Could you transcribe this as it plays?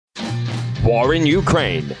war in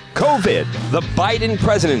Ukraine, COVID, the Biden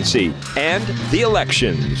presidency, and the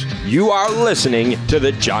elections. You are listening to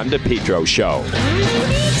The John DePetro Show.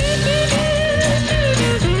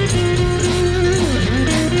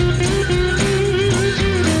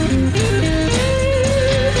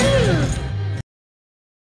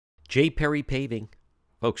 J. Perry Paving.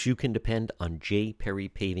 Folks, you can depend on J. Perry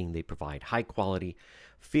Paving. They provide high quality,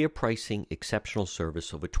 fair pricing, exceptional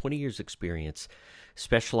service, over 20 years experience,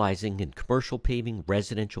 specializing in commercial paving,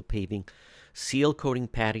 residential paving, seal coating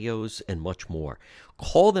patios, and much more.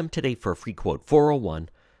 Call them today for a free quote,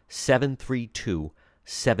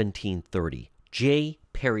 401-732-1730. J.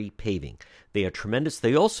 Perry Paving. They are tremendous.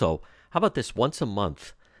 They also, how about this, once a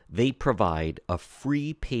month, they provide a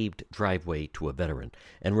free paved driveway to a veteran.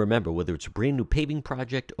 And remember, whether it's a brand new paving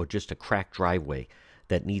project or just a cracked driveway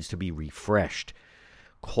that needs to be refreshed,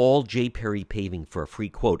 call J. Perry Paving for a free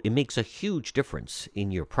quote. It makes a huge difference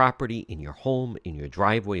in your property, in your home, in your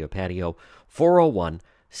driveway or patio.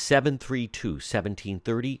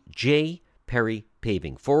 401-732-1730. J. Perry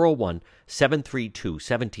Paving.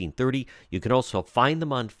 401-732-1730. You can also find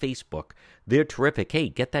them on Facebook. They're terrific. Hey,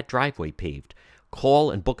 get that driveway paved.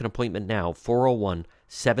 Call and book an appointment now,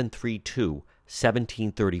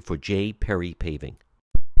 401-732-1730 for J. Perry Paving.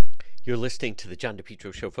 You're listening to The John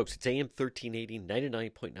DePetro Show, folks. It's AM 1380,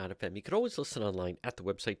 99.9 FM. You can always listen online at the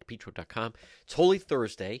website, depetro.com. It's Holy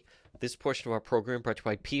Thursday. This portion of our program brought to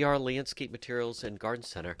you by PR Landscape Materials and Garden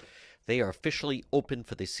Center. They are officially open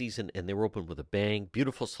for the season, and they're open with a bang.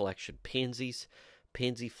 Beautiful selection. Pansies,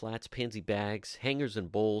 pansy flats, pansy bags, hangers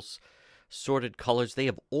and bowls, sorted colors. They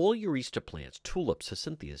have all your Easter plants, tulips,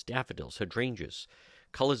 hyacinthus, daffodils, hydrangeas,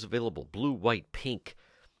 colors available, blue, white, pink.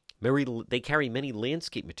 They carry many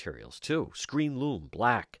landscape materials, too. Screen loom,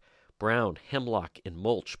 black, brown, hemlock, and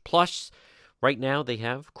mulch. Plus, right now they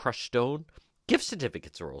have crushed stone. Gift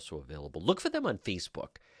certificates are also available. Look for them on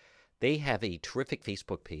Facebook. They have a terrific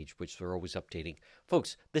Facebook page, which they're always updating.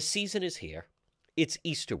 Folks, the season is here. It's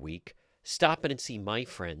Easter week. Stop in and see my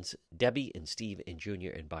friends, Debbie and Steve and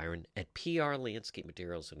Junior and Byron at PR Landscape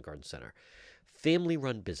Materials and Garden Center.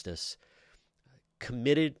 Family-run business,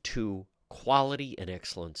 committed to quality and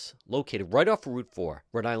excellence, located right off of Route 4,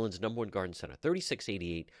 Rhode Island's #1 garden center,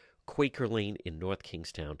 3688 Quaker Lane in North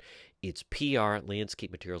Kingstown. It's PR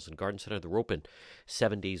Landscape Materials and Garden Center. They're open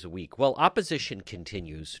 7 days a week. Well, opposition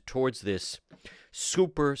continues towards this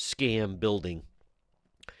super scam building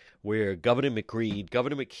where Governor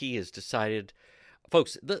McKee has decided,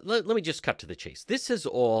 folks, let me just cut to the chase. This is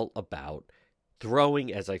all about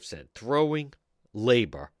throwing, as I've said, throwing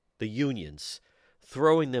labor, the unions,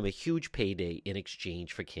 throwing them a huge payday in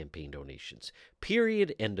exchange for campaign donations.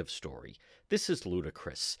 Period. End of story. This is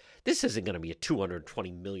ludicrous. This isn't going to be a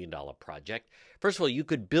 $220 million project. First of all, you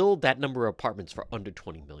could build that number of apartments for under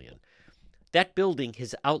 $20 million. That building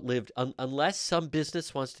has outlived, unless some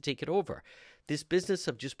business wants to take it over. This business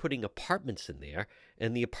of just putting apartments in there,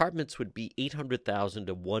 and the apartments would be $800,000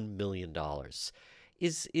 to $1 million,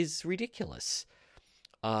 is ridiculous.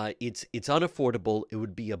 It's unaffordable. It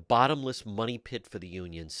would be a bottomless money pit for the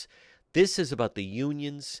unions. This is about the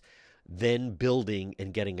unions then building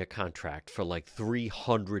and getting a contract for like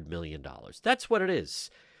 $300 million. That's what it is.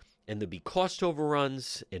 And there'd be cost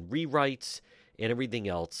overruns and rewrites and everything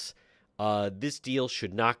else. This deal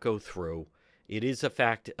should not go through. It is, a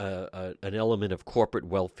fact, an element of corporate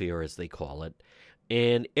welfare, as they call it.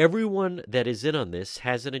 And everyone that is in on this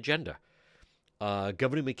has an agenda.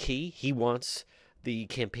 Governor McKee, he wants the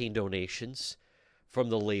campaign donations from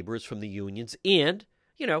the laborers, from the unions. And,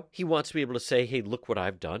 he wants to be able to say, hey, look what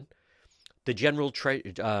I've done.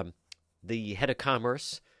 The the head of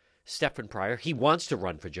commerce, Stephen Pryor, he wants to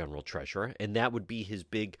run for general treasurer. And that would be his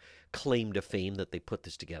big claim to fame that they put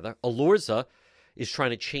this together. Alorza is trying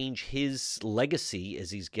to change his legacy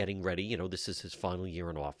as he's getting ready. This is his final year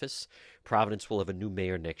in office. Providence will have a new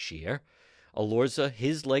mayor next year. Alorza,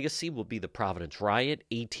 his legacy will be the Providence riot,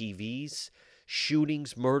 ATVs,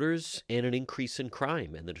 shootings, murders, and an increase in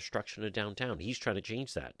crime and the destruction of downtown. He's trying to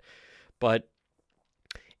change that. But,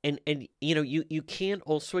 you can't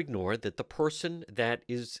also ignore that the person that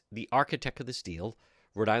is the architect of this deal,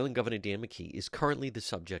 Rhode Island Governor Dan McKee, is currently the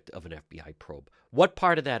subject of an FBI probe. What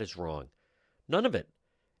part of that is wrong? None of it.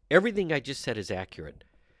 Everything I just said is accurate.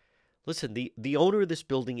 Listen, the owner of this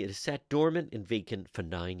building, it has sat dormant and vacant for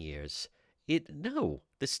 9 years. The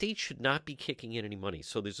state should not be kicking in any money.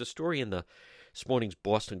 So there's a story in this morning's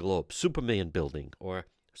Boston Globe. Superman building, or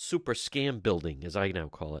super scam building, as I now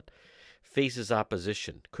call it, faces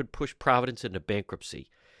opposition, could push Providence into bankruptcy.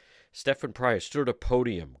 Stephen Pryor stood at a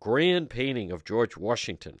podium, grand painting of George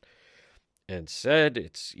Washington, and said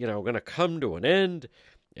it's, going to come to an end.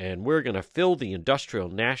 and we're going to fill the Industrial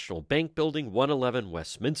National Bank building, 111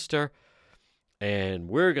 Westminster, and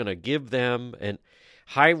we're going to give them, and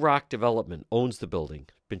High Rock Development owns the building,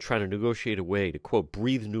 been trying to negotiate a way to, quote,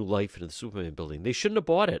 breathe new life into the Superman building. They shouldn't have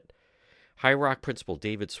bought it. High Rock principal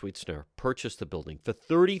David Sweetsner purchased the building for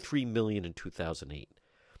 $33 million in 2008.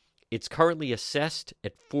 It's currently assessed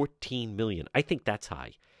at $14 million. I think that's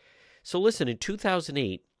high. So listen, in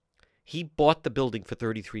 2008, he bought the building for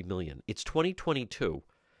 $33 million. It's 2022,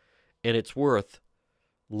 and it's worth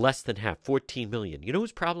less than half, $14 million. You know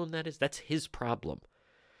whose problem that is? That's his problem.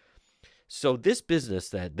 So this business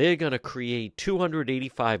that they're going to create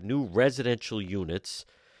 285 new residential units,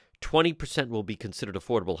 20% will be considered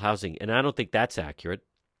affordable housing, and I don't think that's accurate.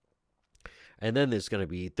 And then there's going to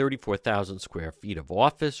be 34,000 square feet of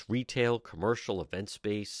office, retail, commercial, event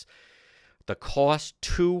space. The cost,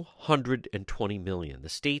 $220 million. The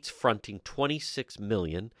state's fronting $26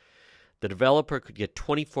 million. The developer could get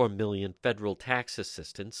 $24 million federal tax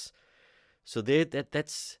assistance. So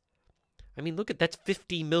that's, I mean, look at that's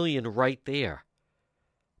 $50 million right there.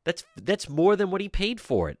 That's more than what he paid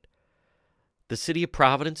for it. The city of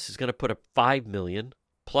Providence is going to put up $5 million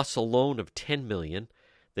plus a loan of $10 million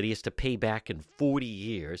that he has to pay back in 40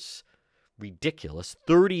 years. Ridiculous.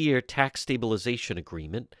 30-year tax stabilization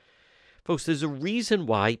agreement. Folks, there's a reason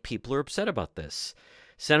why people are upset about this.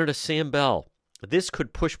 Senator Sam Bell, this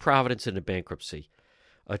could push Providence into bankruptcy.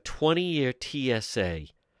 A 20-year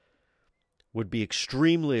TSA would be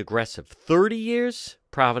extremely aggressive. 30 years?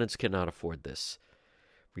 Providence cannot afford this.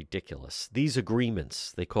 Ridiculous. These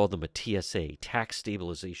agreements, they call them a TSA, tax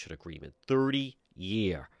stabilization agreement,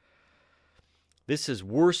 30-year. This is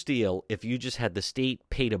worse deal if you just had the state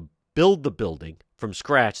pay to build the building from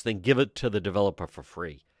scratch, then give it to the developer for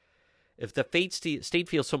free. If the state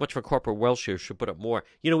feels so much for corporate wealth share, should put up more.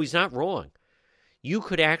 You know, he's not wrong. You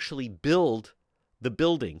could actually build the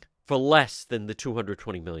building for less than the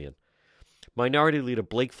 $220 million. Minority Leader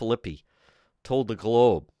Blake Filippi told the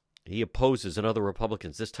Globe he opposes and other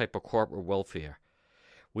Republicans this type of corporate welfare.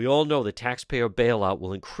 We all know the taxpayer bailout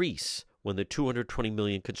will increase when the $220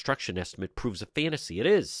 million construction estimate proves a fantasy. It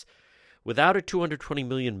is. Without a $220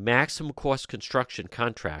 million maximum cost construction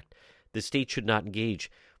contract, the state should not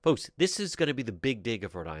engage. Folks, this is going to be the big dig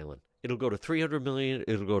of Rhode Island. It'll go to $300 million,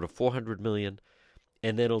 it'll go to $400 million,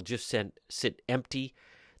 and then it'll just sit empty.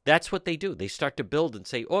 That's what they do. They start to build and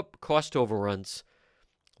say, oh, cost overruns.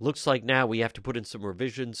 Looks like now we have to put in some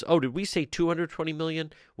revisions. Oh, did we say $220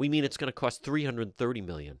 million? We mean it's going to cost $330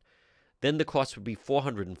 million. Then the cost would be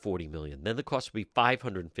 $440 million. Then the cost would be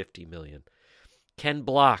 $550 million. Ken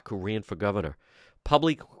Block, who ran for governor,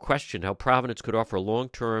 publicly questioned how Providence could offer a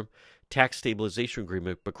long-term tax stabilization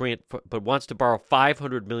agreement, but wants to borrow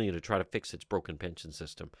 $500 million to try to fix its broken pension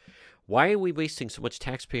system. Why are we wasting so much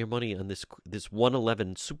taxpayer money on this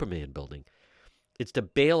 111 Superman building? It's to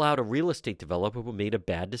bail out a real estate developer who made a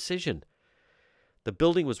bad decision. The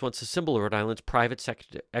building was once a symbol of Rhode Island's private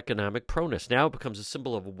sector economic proneness. Now it becomes a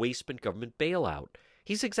symbol of a waste government bailout.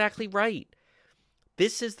 He's exactly right.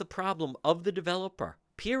 This is the problem of the developer.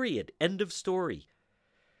 Period. End of story.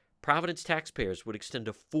 Providence taxpayers would extend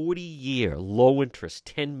a 40-year, low-interest,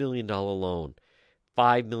 $10 million loan,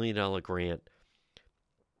 $5 million grant,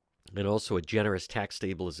 and also a generous tax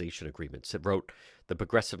stabilization agreement, wrote the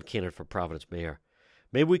progressive candidate for Providence mayor.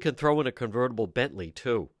 Maybe we can throw in a convertible Bentley,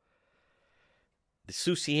 too.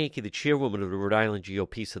 Susie Yankee, the chairwoman of the Rhode Island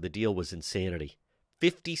GOP, said the deal was insanity.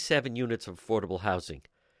 57 units of affordable housing.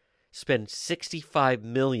 Spend $65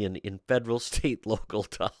 million in federal, state, local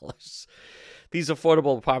dollars. These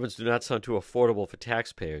affordable apartments do not sound too affordable for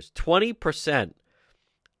taxpayers. 20%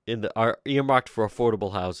 are earmarked for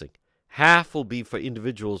affordable housing. Half will be for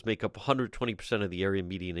individuals, make up 120% of the area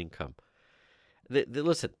median income.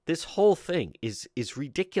 Listen, this whole thing is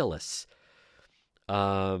ridiculous.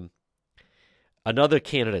 Another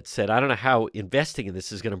candidate said, I don't know how investing in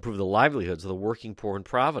this is going to improve the livelihoods of the working poor in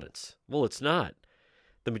Providence. Well, it's not.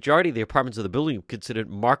 The majority of the apartments of the building are considered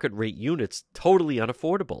market rate units, totally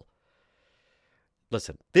unaffordable.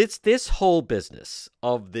 Listen, this whole business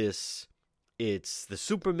of this, it's the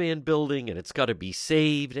Superman building and it's got to be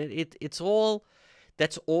saved. That's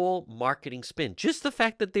all marketing spin. Just the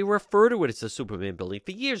fact that they refer to it as the Superman building.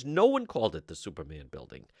 For years, no one called it the Superman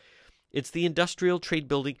building. It's the industrial trade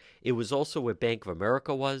building. It was also where Bank of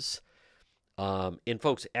America was. And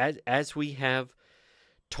folks, as we have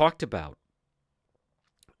talked about,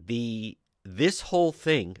 this whole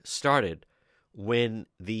thing started when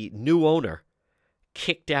the new owner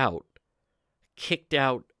kicked out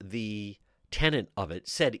the tenant of it,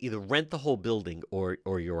 said either rent the whole building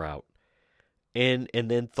or you're out, and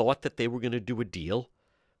then thought that they were going to do a deal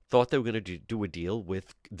thought they were going to do a deal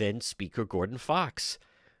with then Speaker Gordon Fox,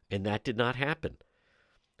 and that did not happen.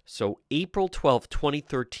 So April 12th,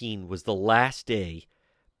 2013 was the last day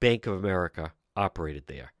Bank of America operated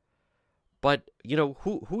there. But,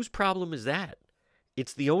 whose problem is that?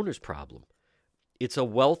 It's the owner's problem. It's a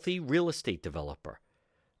wealthy real estate developer.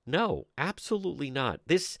 No, absolutely not.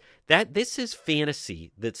 This is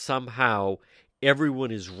fantasy that somehow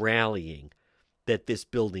everyone is rallying that this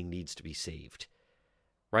building needs to be saved.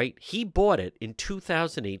 Right? He bought it in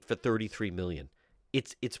 2008 for $33 million.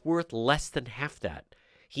 It's worth less than half that.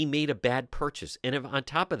 He made a bad purchase. And on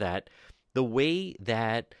top of that, the way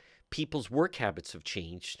that people's work habits have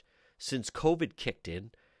changed since COVID kicked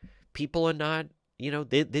in, people are not,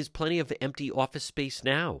 there's plenty of empty office space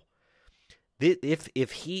now.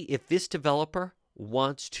 If this developer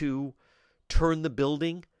wants to turn the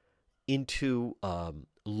building into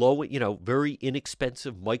low, very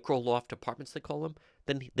inexpensive micro loft apartments, they call them,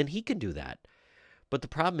 then he can do that. But the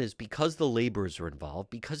problem is, because the laborers are involved,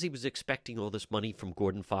 because he was expecting all this money from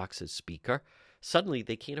Gordon Fox as speaker, suddenly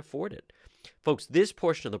they can't afford it. Folks, this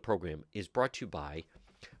portion of the program is brought to you by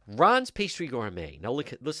Ron's Pastry Gourmet. Now,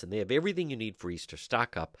 listen, they have everything you need for Easter.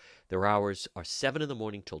 Stock up. Their hours are 7 in the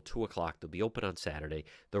morning till 2 o'clock. They'll be open on Saturday.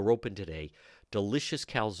 They're open today. Delicious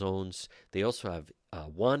calzones. They also have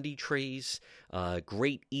Wandy trays,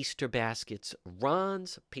 great Easter baskets.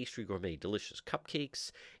 Ron's Pastry Gourmet, delicious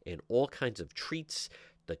cupcakes and all kinds of treats.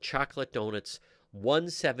 The chocolate donuts,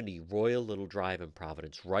 170 Royal Little Drive in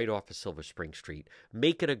Providence, right off of Silver Spring Street.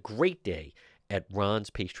 Make it a great day at Ron's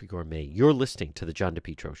Pastry Gourmet. You're listening to The John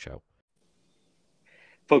DePietro Show.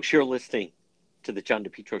 Folks, you're listening to The John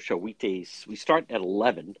DePietro Show weekdays. We start at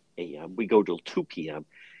 11 a.m. We go till 2 p.m.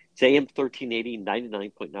 It's AM 1380,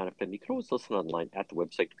 99.9 FM. You can always listen online at the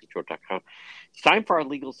website, depetro.com. It's time for our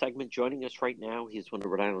legal segment. Joining us right now, he's one of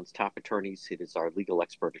Rhode Island's top attorneys. It is our legal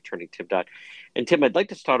expert, attorney Tim Dodd. And Tim, I'd like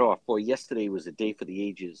to start off. Boy, yesterday was a day for the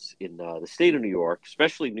ages in the state of New York,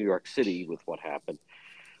 especially New York City with what happened.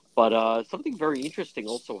 But something very interesting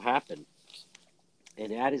also happened,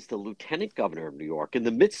 and that is the lieutenant governor of New York, in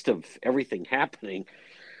the midst of everything happening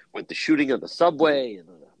with the shooting of the subway and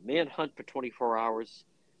the manhunt for 24 hours,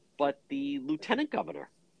 but the lieutenant governor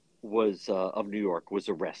of New York was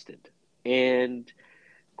arrested and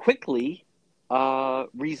quickly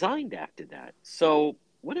resigned after that. So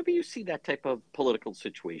whenever you see that type of political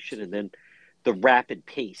situation and then the rapid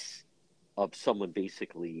pace of someone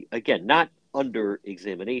basically, again, not under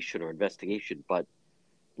examination or investigation, but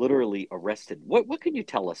literally arrested. What can you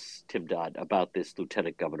tell us, Tim Dodd, about this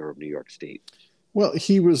lieutenant governor of New York State? Well,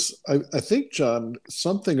 he was, I think, John,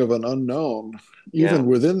 something of an unknown, even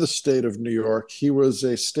within the state of New York. He was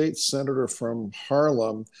a state senator from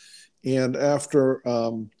Harlem. And after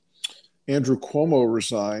Andrew Cuomo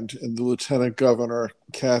resigned and the lieutenant governor,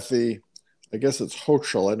 Kathy, I guess it's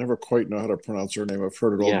Hochul. I never quite know how to pronounce her name. I've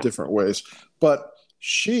heard it all different ways. But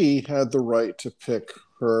she had the right to pick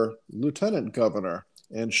her lieutenant governor,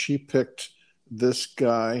 and she picked this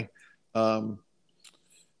guy,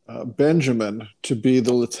 Benjamin, to be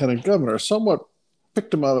the lieutenant governor. Somewhat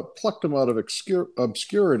plucked him out of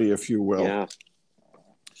obscurity, if you will. Yeah.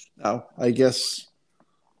 Now, I guess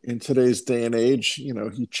in today's day and age,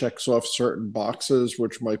 he checks off certain boxes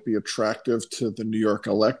which might be attractive to the New York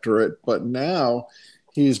electorate. But now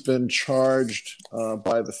he's been charged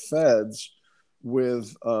by the feds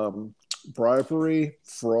with bribery,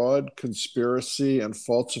 fraud, conspiracy, and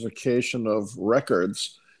falsification of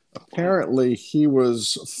records. Apparently, he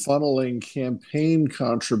was funneling campaign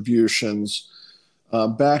contributions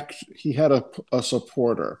back. He had a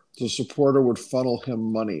supporter. The supporter would funnel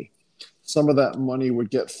him money. Some of that money would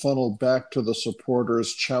get funneled back to the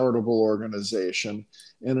supporter's charitable organization.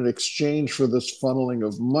 And in exchange for this funneling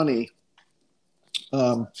of money,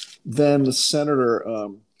 then the Senator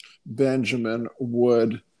Benjamin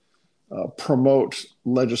would promote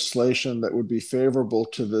legislation that would be favorable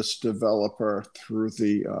to this developer through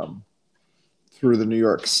the New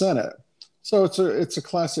York Senate. So it's a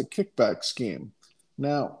classic kickback scheme.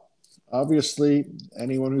 Now, obviously,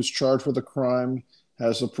 anyone who's charged with a crime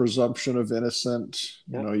has a presumption of innocent.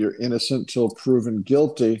 You're innocent till proven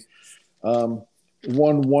guilty. One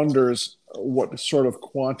wonders what sort of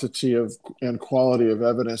quantity and quality of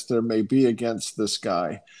evidence there may be against this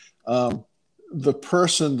guy. The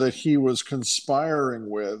person that he was conspiring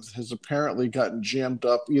with has apparently gotten jammed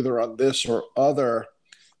up either on this or other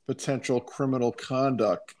potential criminal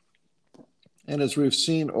conduct. And as we've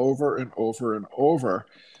seen over and over and over,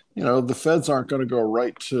 the feds aren't going to go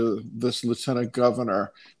right to this Lieutenant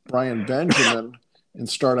Governor, Brian Benjamin, and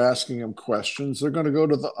start asking him questions. They're going to go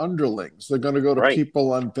to the underlings. They're going to go to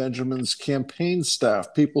people on Benjamin's campaign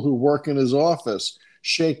staff, people who work in his office,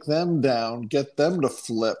 shake them down, get them to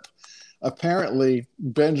flip. Apparently,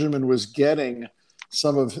 Benjamin was getting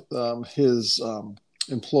some of his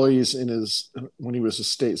employees when he was a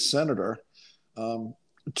state senator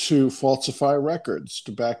to falsify records,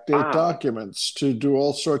 to backdate documents, to do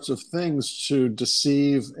all sorts of things to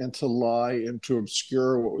deceive and to lie and to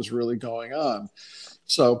obscure what was really going on.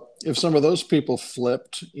 So if some of those people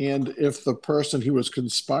flipped, and if the person he was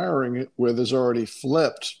conspiring with is already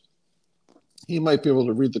flipped, he might be able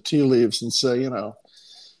to read the tea leaves and say,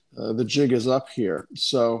 the jig is up here.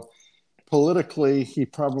 So politically, he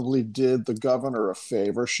probably did the governor a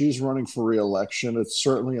favor. She's running for re-election. It's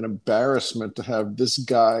certainly an embarrassment to have this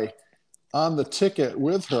guy on the ticket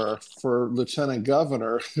with her for lieutenant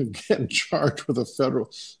governor getting charged with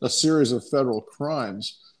a series of federal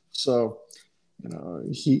crimes. So,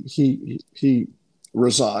 he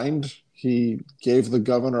resigned. He gave the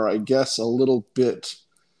governor, I guess, a little bit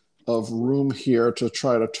of room here to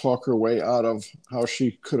try to talk her way out of how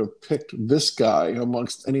she could have picked this guy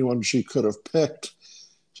amongst anyone she could have picked.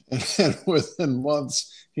 And within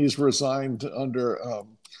months, he's resigned under a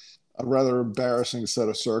rather embarrassing set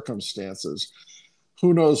of circumstances.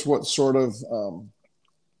 Who knows what sort of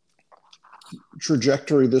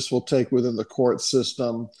trajectory this will take within the court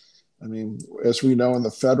system. I mean, as we know in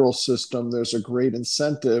the federal system, there's a great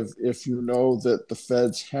incentive if you know that the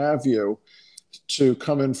feds have you to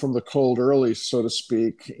come in from the cold early, so to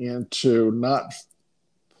speak, and to not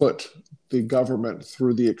put the government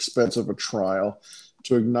through the expense of a trial,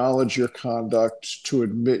 to acknowledge your conduct, to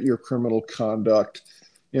admit your criminal conduct.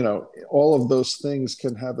 All of those things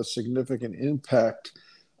can have a significant impact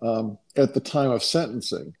at the time of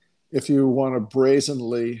sentencing. If you want to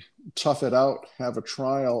brazenly tough it out, have a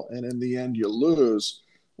trial, and in the end you lose,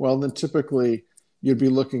 well, then typically you'd be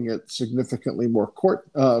looking at significantly more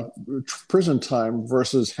prison time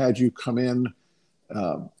versus had you come in,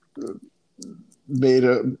 made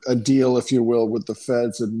a deal, if you will, with the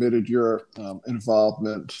feds, admitted your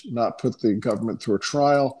involvement, not put the government through a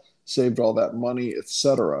trial, saved all that money,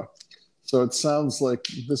 etc. So it sounds like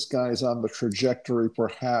this guy's on the trajectory,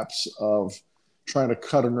 perhaps, of trying to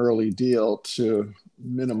cut an early deal to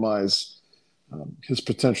minimize his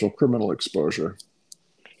potential criminal exposure.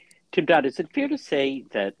 Tim Dodd, is it fair to say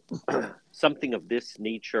that something of this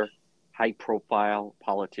nature, high-profile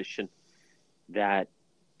politician, that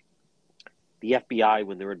the FBI,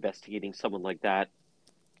 when they're investigating someone like that,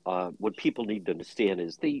 what people need to understand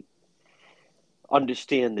is they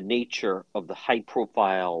understand the nature of the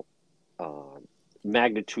high-profile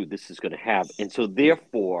magnitude this is going to have, and so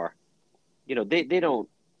therefore, they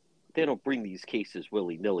don't bring these cases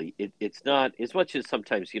willy-nilly. It's not as much as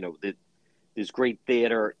sometimes there's great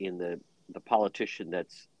theater in the politician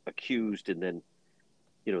that's accused, and then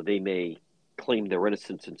they may claim their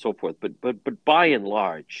innocence and so forth. But by and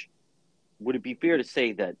large, would it be fair to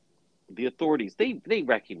say that the authorities they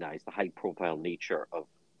recognize the high-profile nature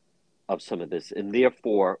of some of this, and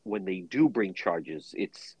therefore, when they do bring charges,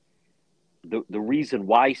 it's the reason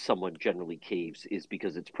why someone generally caves is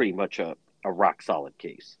because it's pretty much a rock-solid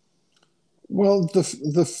case. Well,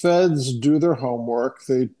 the feds do their homework.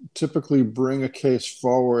 They typically bring a case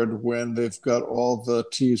forward when they've got all the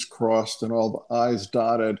T's crossed and all the I's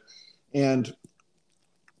dotted. And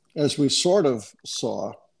as we sort of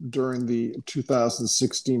saw during the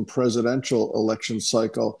 2016 presidential election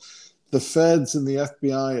cycle, the feds and the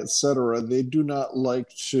FBI, et cetera, they do not like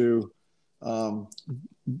to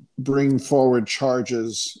bring forward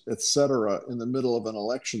charges, et cetera, in the middle of an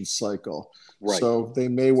election cycle. Right. So they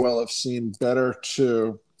may well have seen better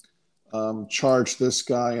to charge this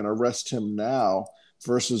guy and arrest him now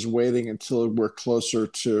versus waiting until we're closer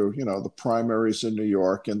to, the primaries in New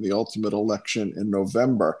York and the ultimate election in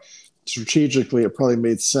November. Strategically, it probably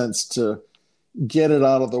made sense to get it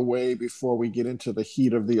out of the way before we get into the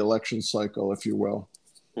heat of the election cycle, if you will.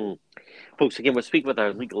 Folks, again, we're speaking with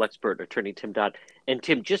our legal expert, attorney Tim Dodd. And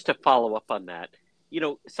Tim, just to follow up on that,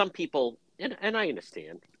 some people, and I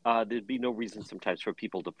understand, there'd be no reason sometimes for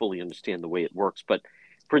people to fully understand the way it works. But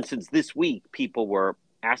for instance, this week, people were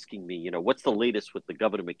asking me, what's the latest with the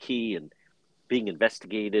Governor McKee and being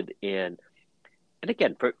investigated? And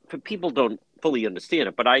again, for people don't fully understand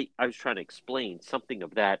it, but I was trying to explain something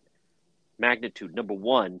of that magnitude. Number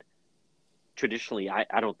one, traditionally,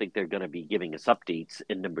 I don't think they're going to be giving us updates.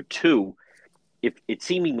 And number two, if it's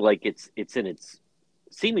seeming like it's in its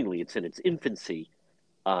infancy,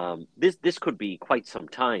 this could be quite some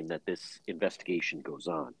time that this investigation goes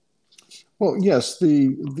on. Well, yes,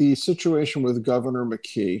 the situation with Governor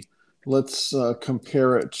McKee let's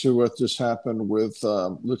compare it to what just happened with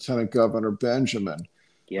Lieutenant Governor Benjamin.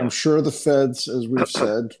 Yeah. I'm sure the feds, as we've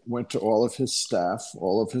said, went to all of his staff,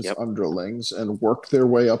 all of his Yep. underlings, and worked their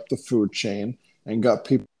way up the food chain and got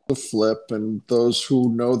people to flip. And those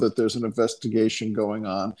who know that there's an investigation going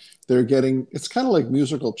on, they're getting, it's kind of like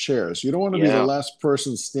musical chairs. You don't want to be the Yeah. last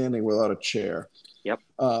person standing without a chair. Yep.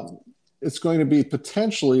 It's going to be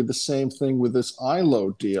potentially the same thing with this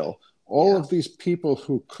ILO deal. All of these people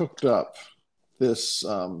who cooked up this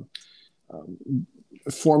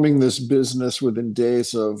forming this business within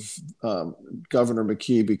days of Governor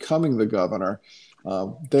McKee becoming the governor,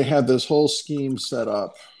 they had this whole scheme set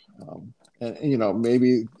up, and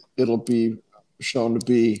maybe it'll be shown to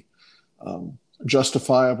be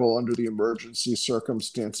justifiable under the emergency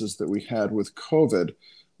circumstances that we had with COVID,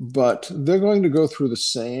 but they're going to go through the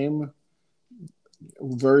same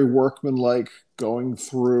very workmanlike, going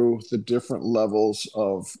through the different levels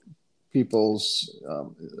of people's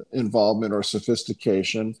involvement or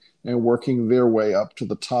sophistication and working their way up to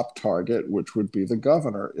the top target, which would be the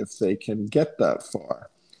governor, if they can get that far.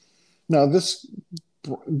 Now, this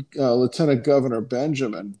Lieutenant Governor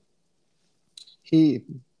Benjamin, he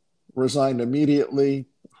resigned immediately.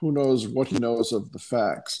 Who knows what he knows of the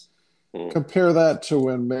facts? Compare that to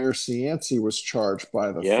when Mayor Cianci was charged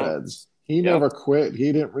by the feds. He never quit.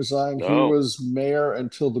 He didn't resign. No. He was mayor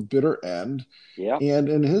until the bitter end. And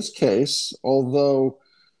in his case, although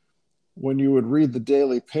when you would read the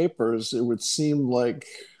daily papers, it would seem like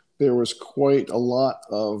there was quite a lot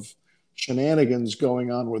of shenanigans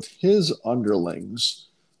going on with his underlings.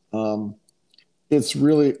 It's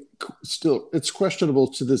really still, it's questionable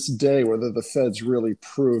to this day whether the feds really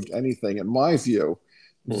proved anything, in my view,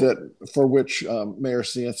 that for which Mayor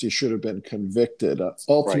Cianci should have been convicted.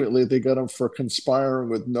 Ultimately, they got him for conspiring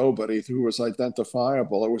with nobody who was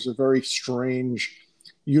identifiable. It was a very strange,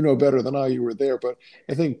 you know better than I, you were there, but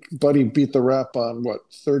I think Buddy beat the rap on,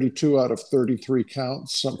 32 out of 33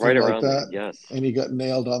 counts, something right like that. Yes. And he got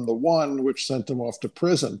nailed on the one, which sent him off to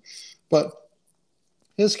prison. But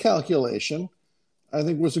his calculation, I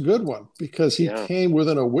think, was a good one, because he came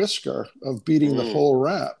within a whisker of beating the whole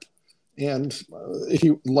rap. And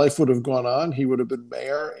life would have gone on. He would have been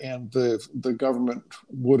mayor, and the government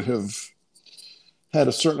would have had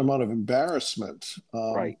a certain amount of embarrassment.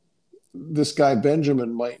 This guy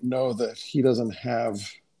Benjamin might know that he doesn't have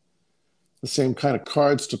the same kind of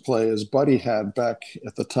cards to play as Buddy had back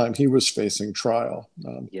at the time he was facing trial.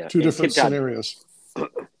 Two different scenarios.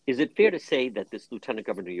 Is it fair to say that this Lieutenant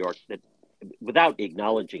Governor of New York, that without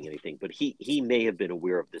acknowledging anything, but he may have been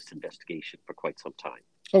aware of this investigation for quite some time?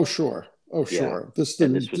 Oh, sure. Oh, sure. This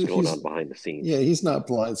was going on behind the scenes. Yeah, he's not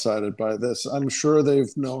blindsided by this. I'm sure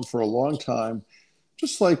they've known for a long time,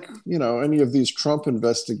 just like, any of these Trump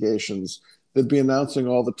investigations. They'd be announcing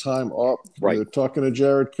all the time, they're talking to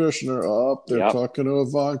Jared Kushner, they're talking to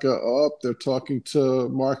Ivanka, they're talking to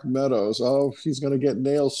Mark Meadows, he's going to get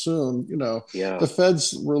nailed soon. The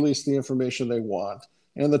feds release the information they want,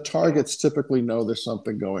 and the targets typically know there's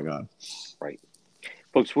something going on. Right.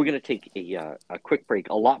 Folks, we're going to take a quick break.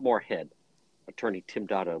 A lot more ahead. Attorney Tim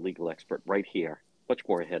Dodd, a legal expert, right here. Much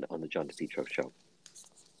more ahead on the John DePietro Show.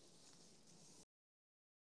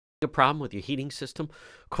 A problem with your heating system?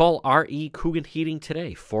 Call R.E. Coogan Heating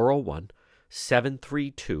today,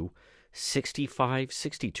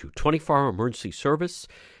 401-732-6562. 24-hour emergency service,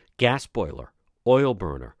 gas boiler, oil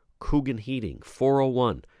burner, Coogan Heating,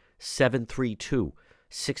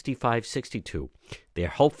 401-732-6562. They're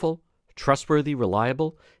helpful, trustworthy,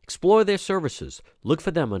 reliable. Explore their services. Look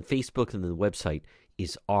for them on Facebook, and the website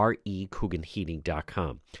is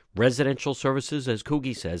recooganheating.com. Residential services, as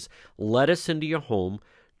Coogie says, let us into your home.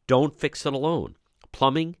 Don't fix it alone.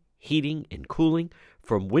 Plumbing, heating, and cooling.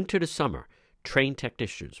 From winter to summer, trained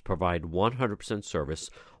technicians provide 100% service,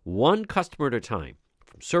 one customer at a time.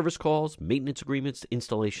 From service calls, maintenance agreements,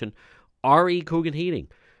 installation, R.E. Coogan Heating,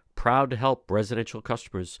 proud to help residential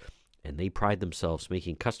customers, and they pride themselves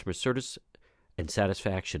making customer service and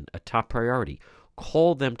satisfaction a top priority.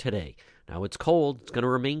 Call them today. Now, it's cold. It's going to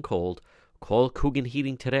remain cold. Call Coogan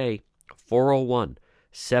Heating today,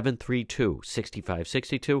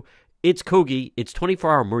 401-732-6562. It's Coogie. It's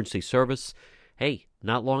 24-hour emergency service. Hey,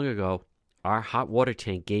 not long ago, our hot water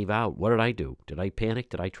tank gave out. What did I do? Did I panic?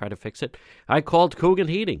 Did I try to fix it? I called Coogan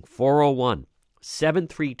Heating,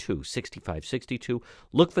 401-732-6562.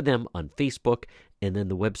 Look for them on Facebook, and then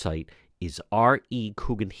the website is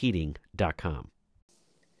recooganheating.com.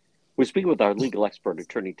 We're speaking with our legal expert,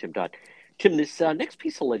 Attorney Tim Dodd. Tim, this next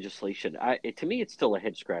piece of legislation, to me, it's still a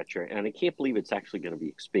head-scratcher, and I can't believe it's actually going to be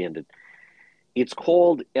expanded. It's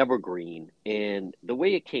called Evergreen, and the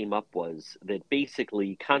way it came up was that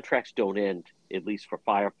basically contracts don't end, at least for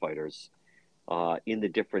firefighters, in the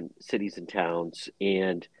different cities and towns,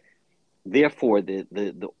 and therefore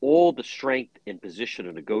the all the strength and position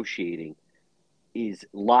of negotiating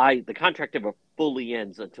the contract never fully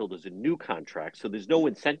ends until there's a new contract. So there's no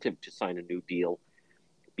incentive to sign a new deal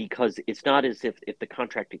because it's not as if the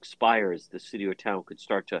contract expires, the city or town could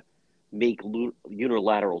start to make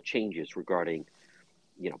unilateral changes regarding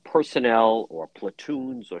personnel or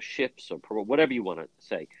platoons or shifts or whatever you want to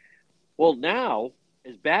say. Well, now,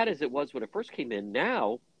 as bad as it was when it first came in,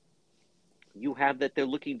 now you have that they're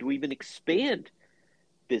looking to even expand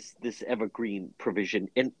this evergreen provision,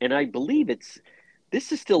 and I believe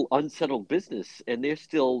this is still unsettled business, and they're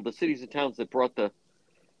still the cities and towns that brought the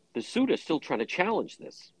suit are still trying to challenge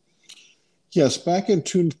this. Yes, back in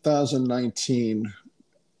 2019,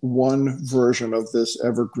 one version of this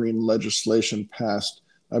evergreen legislation passed.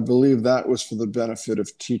 I believe that was for the benefit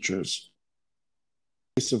of teachers.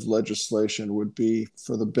 The piece of legislation would be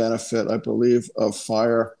for the benefit, I believe, of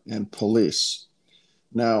fire and police.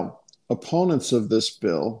 Now, opponents of this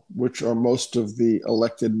bill, which are most of the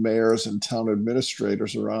elected mayors and town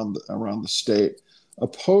administrators around the state,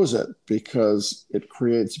 oppose it because it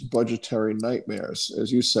creates budgetary nightmares.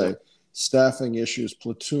 As you say, staffing issues,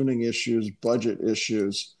 platooning issues, budget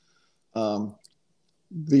issues.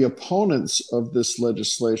 The opponents of this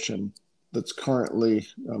legislation that's currently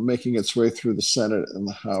making its way through the Senate and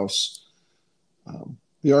the House,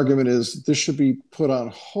 the argument is this should be put on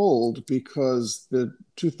hold because the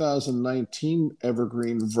 2019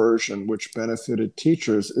 evergreen version, which benefited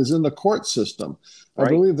teachers, is in the court system. Right.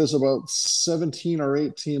 I believe there's about 17 or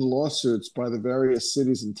 18 lawsuits by the various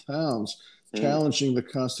cities and towns challenging the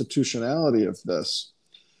constitutionality of this.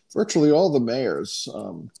 Virtually all the mayors,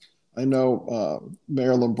 I know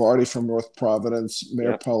Mayor Lombardi from North Providence,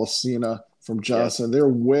 Mayor Policina from Johnson, they're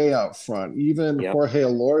way out front. Even Jorge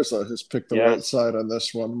Alorza has picked the right side on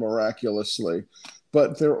this one miraculously.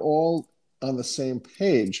 But they're all on the same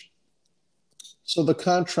page. So the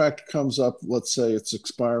contract comes up, let's say it's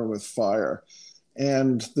expiring with fire,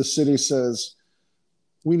 and the city says,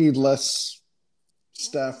 we need less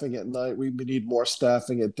staffing at night, we need more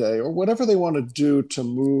staffing at day, or whatever they want to do to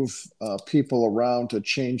move people around, to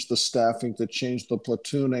change the staffing, to change the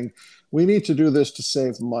platooning. We need to do this to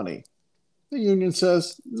save money. The union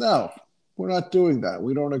says, no, we're not doing that.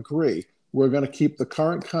 We don't agree. We're going to keep the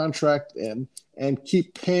current contract in and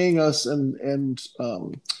keep paying us and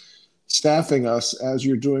staffing us as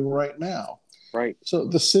you're doing right now. Right. So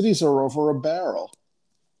the cities are over a barrel.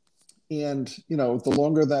 And, the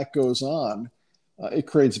longer that goes on, it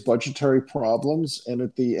creates budgetary problems. And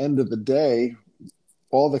at the end of the day,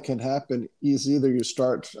 all that can happen is either you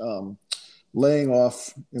start laying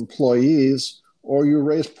off employees or you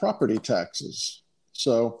raise property taxes.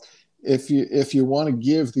 So if you want to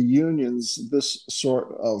give the unions this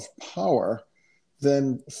sort of power,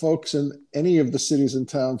 then folks in any of the cities and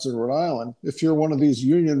towns in Rhode Island, if you're one of these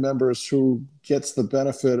union members who gets the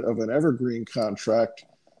benefit of an evergreen contract,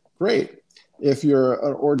 great. If you're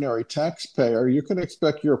an ordinary taxpayer, you can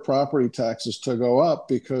expect your property taxes to go up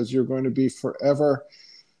because you're going to be forever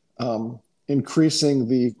increasing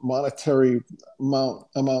the monetary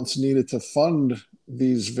amounts needed to fund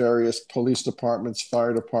these various police departments,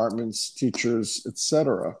 fire departments, teachers,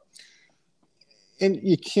 etc. And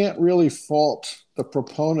you can't really fault the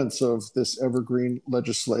proponents of this evergreen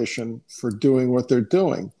legislation for doing what they're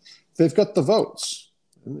doing. They've got the votes.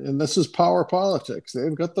 And this is power politics.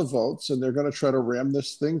 They've got the votes, and they're going to try to ram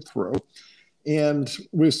this thing through. And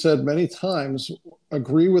we've said many times,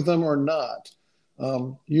 agree with them or not,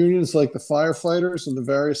 unions like the firefighters in the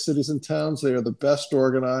various cities and towns, they are the best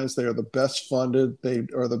organized, they are the best funded, they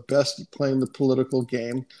are the best at playing the political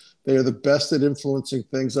game, they are the best at influencing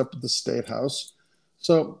things up at the State House.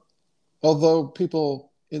 So although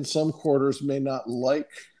people in some quarters may not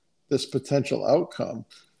like this potential outcome,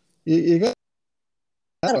 you got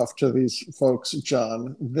off to these folks,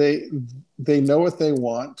 John. They know what they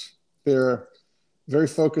want. They're very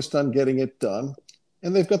focused on getting it done,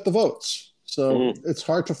 and they've got the votes. So it's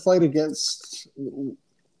hard to fight against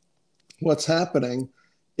what's happening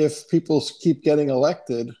if people keep getting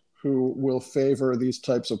elected who will favor these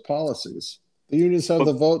types of policies. The unions have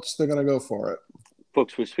the votes. They're going to go for it.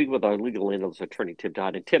 Folks, we're speaking with our legal analyst attorney, Tim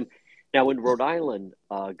Dodd. And Tim, now in Rhode Island,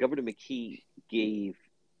 Governor McKee gave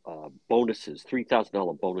bonuses,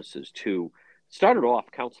 $3,000 bonuses started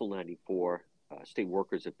off Council 94 state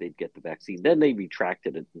workers if they'd get the vaccine. Then they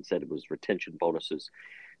retracted it and said it was retention bonuses.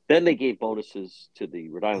 Then they gave bonuses to the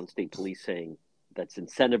Rhode Island State Police saying that's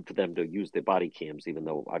incentive for them to use their body cams, even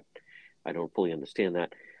though I don't fully understand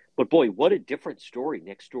that. But boy, what a different story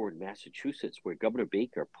next door in Massachusetts, where Governor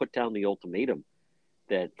Baker put down the ultimatum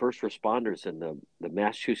that first responders and the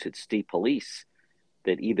Massachusetts State Police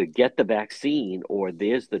that either get the vaccine or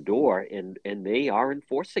there's the door, and they are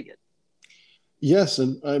enforcing it. Yes,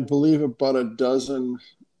 and I believe about a dozen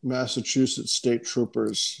Massachusetts state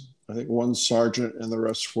troopers, I think one sergeant and the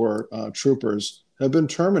rest were troopers, have been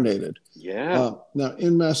terminated. Yeah. Now,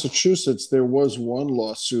 in Massachusetts, there was one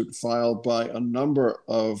lawsuit filed by a number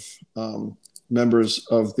of members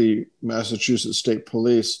of the Massachusetts State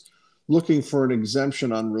Police looking for an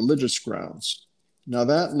exemption on religious grounds. Now,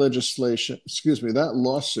 that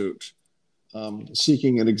lawsuit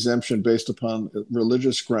seeking an exemption based upon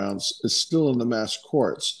religious grounds is still in the mass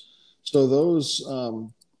courts. So those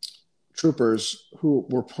troopers who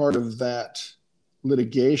were part of that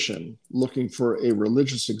litigation looking for a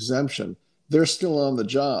religious exemption, they're still on the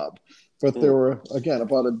job. But there were, again,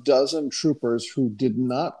 about a dozen troopers who did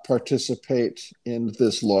not participate in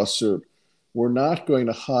this lawsuit. We're not going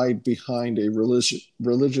to hide behind a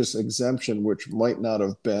religious exemption, which might not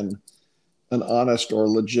have been an honest or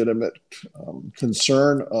legitimate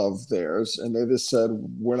concern of theirs. And they just said,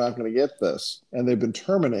 we're not going to get this. And they've been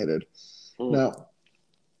terminated. Now,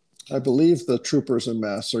 I believe the troopers in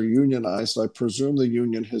Mass are unionized. I presume the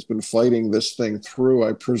union has been fighting this thing through.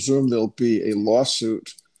 I presume there'll be a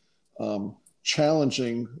lawsuit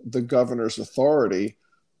challenging the governor's authority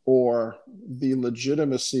or the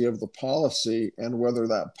legitimacy of the policy and whether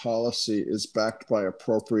that policy is backed by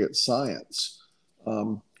appropriate science.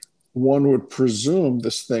 One would presume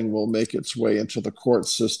this thing will make its way into the court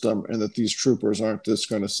system and that these troopers aren't just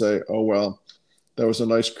going to say, oh, well, that was a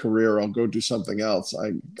nice career, I'll go do something else.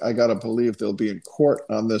 I got to believe they'll be in court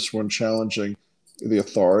on this one, challenging the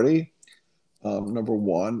authority, number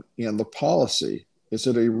one, and the policy. Is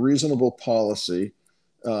it a reasonable policy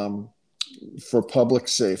for public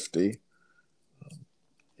safety?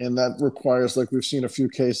 And that requires, like we've seen a few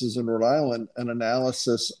cases in Rhode Island, an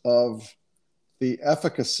analysis of the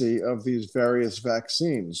efficacy of these various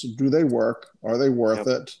vaccines. Do they work? Are they worth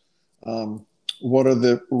it? What are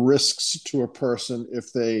the risks to a person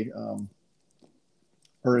if they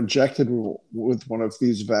are injected with one of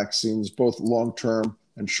these vaccines, both long-term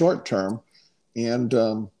and short-term? And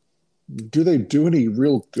do they do any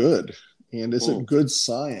real good? And is it good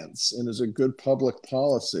science? And is it good public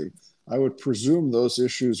policy? I would presume those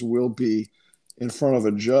issues will be in front of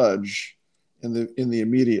a judge in the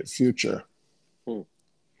immediate future.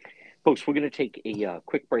 Folks, we're going to take a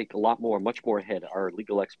quick break, much more ahead. Our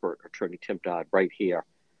legal expert, attorney Tim Dodd, right here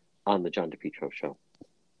on the John DePietro Show.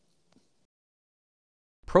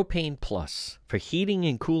 Propane Plus. For heating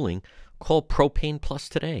and cooling, call Propane Plus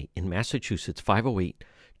today in Massachusetts,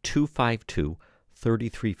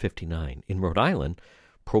 508-252-3359. In Rhode Island,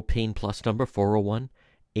 Propane Plus number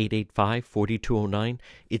 401-885-4209.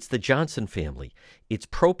 It's the Johnson family. It's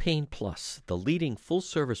Propane Plus, the leading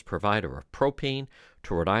full-service provider of propane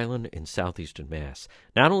to Rhode Island and southeastern Mass.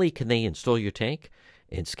 Not only can they install your tank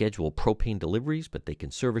and schedule propane deliveries, but they can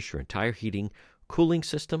service your entire heating, cooling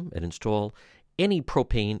system and install any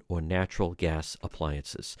propane or natural gas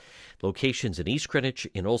appliances. Locations in East Greenwich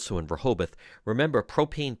and also in Rehoboth. Remember,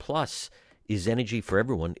 Propane Plus is energy for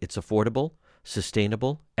everyone. It's affordable,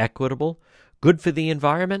 sustainable, equitable, good for the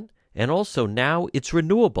environment, and also now it's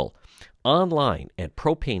renewable. Online at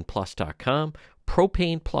propaneplus.com.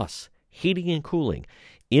 Propane Plus, heating and cooling.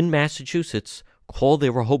 In Massachusetts, call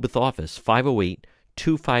their Rehoboth office,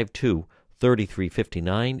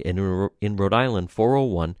 508-252-3359, and in Rhode Island,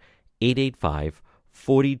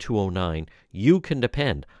 401-885-4209. You can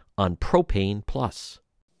depend on Propane Plus.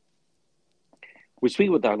 We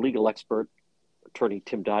speak with our legal expert, attorney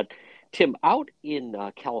Tim Dodd. Tim, out in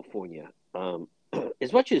California,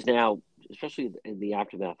 as much as now, especially in the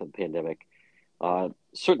aftermath of the pandemic,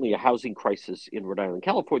 certainly a housing crisis in Rhode Island.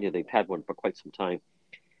 California, they've had one for quite some time.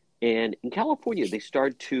 And in California, they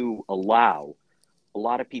started to allow a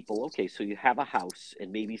lot of people, okay, so you have a house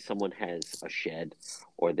and maybe someone has a shed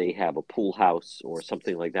or they have a pool house or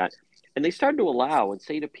something like that. And they started to allow and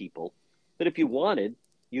say to people that if you wanted,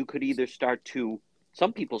 you could either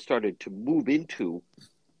some people started to move into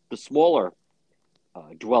the smaller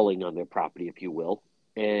dwelling on their property, if you will,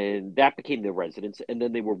 and that became their residence. And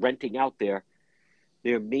then they were renting out their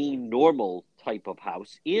main normal type of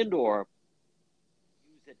house and or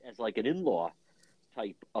use it as like an in-law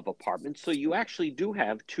type of apartment. So you actually do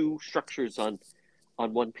have two structures on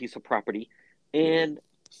one piece of property. And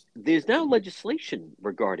there's now legislation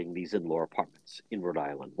regarding these in-law apartments in Rhode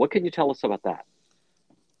Island. What can you tell us about that?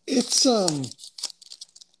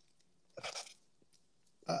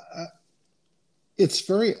 it's a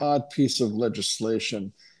very odd piece of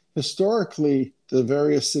legislation. Historically, the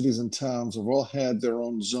various cities and towns have all had their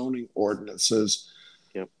own zoning ordinances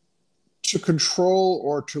to control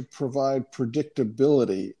or to provide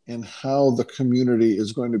predictability in how the community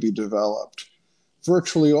is going to be developed.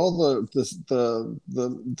 Virtually all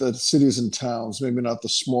the cities and towns, maybe not the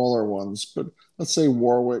smaller ones, but let's say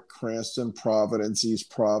Warwick, Cranston, Providence,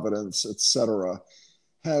 East Providence, etc.,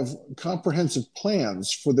 have comprehensive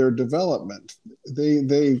plans for their development.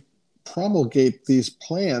 They promulgate these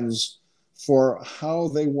plans for how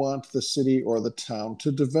they want the city or the town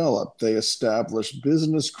to develop. They establish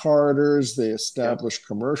business corridors, they establish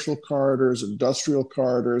commercial corridors, industrial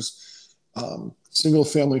corridors,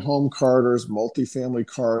 single-family home corridors, multifamily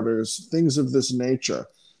corridors, things of this nature.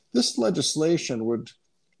 This legislation would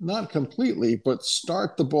not completely, but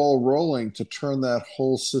start the ball rolling to turn that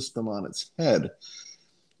whole system on its head.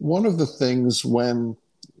 One of the things when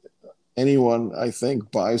anyone, I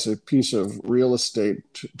think, buys a piece of real estate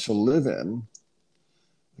to live in,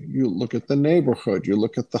 you look at the neighborhood, you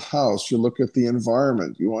look at the house, you look at the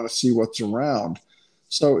environment, you want to see what's around.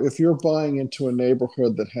 So if you're buying into a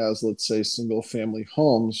neighborhood that has, let's say, single family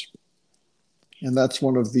homes, and that's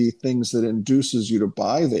one of the things that induces you to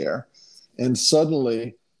buy there, and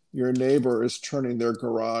suddenly your neighbor is turning their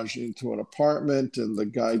garage into an apartment, and the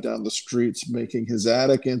guy down the street's making his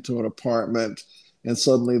attic into an apartment, and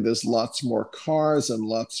suddenly there's lots more cars and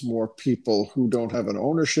lots more people who don't have an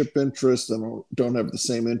ownership interest and don't have the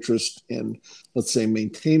same interest in, let's say,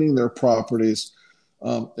 maintaining their properties.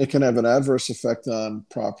 It can have an adverse effect on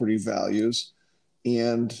property values,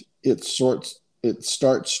 and it starts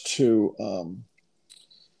to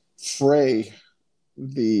fray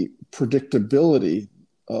the predictability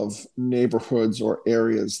of neighborhoods or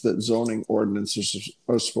areas that zoning ordinances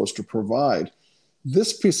are supposed to provide.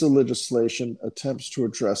 This piece of legislation attempts to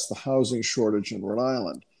address the housing shortage in Rhode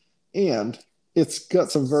Island, and it's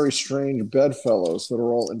got some very strange bedfellows that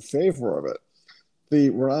are all in favor of it.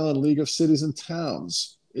 The Rhode Island League of Cities and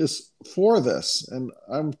Towns is for this, and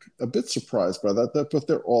I'm a bit surprised by that, but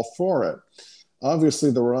they're all for it.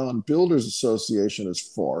 Obviously, the Rhode Island Builders Association is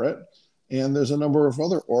for it, and there's a number of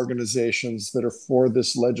other organizations that are for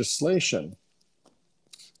this legislation.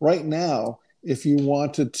 Right now, if you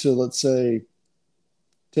wanted to, let's say,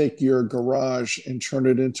 take your garage and turn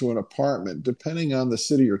it into an apartment, depending on the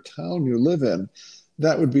city or town you live in,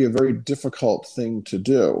 that would be a very difficult thing to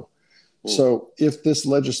do. So if this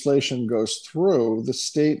legislation goes through, the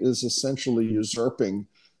state is essentially usurping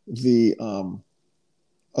the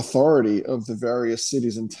authority of the various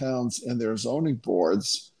cities and towns and their zoning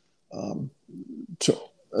boards to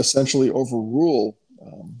essentially overrule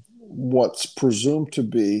what's presumed to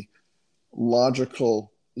be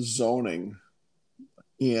logical zoning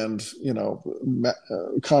and,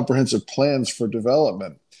 comprehensive plans for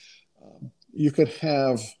development. You could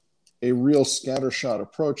have a real scattershot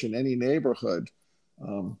approach in any neighborhood.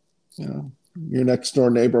 Your next door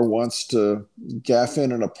neighbor wants to gaff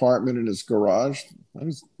in an apartment in his garage.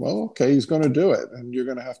 Well, okay, he's going to do it, and you're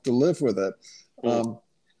going to have to live with it.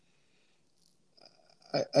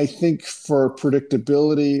 I think for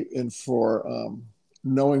predictability and for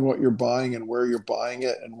knowing what you're buying and where you're buying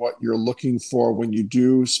it and what you're looking for when you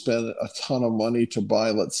do spend a ton of money to buy,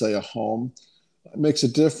 let's say, a home, it makes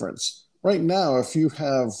a difference. Right now, if you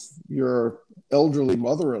have your elderly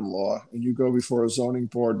mother-in-law and you go before a zoning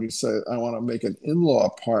board and you say, I want to make an in-law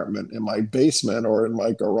apartment in my basement or in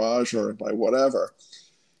my garage or in my whatever,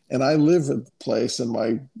 and I live in the place and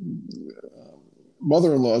my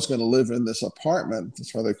mother-in-law is going to live in this apartment,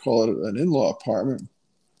 that's why they call it an in-law apartment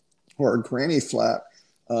or a granny flat,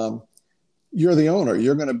 you're the owner,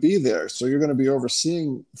 you're going to be there, so you're going to be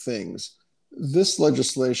overseeing things. This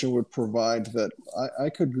legislation would provide that I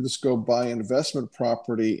could just go buy investment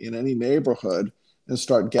property in any neighborhood and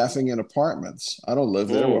start gaffing in apartments. I don't live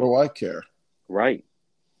there. What do I care? Right.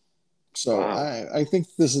 So wow. I think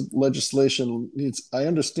this legislation needs, I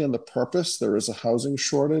understand the purpose. There is a housing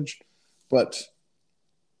shortage, but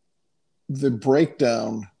the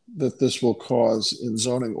breakdown that this will cause in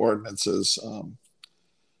zoning ordinances,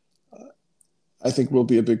 I think will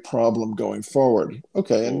be a big problem going forward.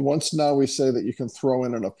 Okay, and once now we say that you can throw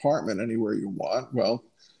in an apartment anywhere you want, well,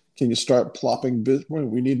 can you start plopping,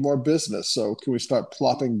 we need more business, so can we start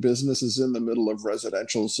plopping businesses in the middle of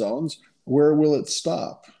residential zones? Where will it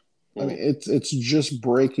stop? I mean, it's just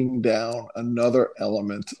breaking down another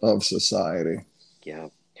element of society. Yeah.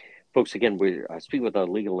 Folks, again, we're speaking with our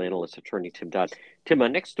legal analyst, attorney Tim Dodd. Tim, our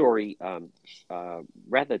next story,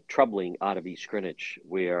 rather troubling out of East Greenwich,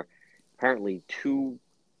 where apparently two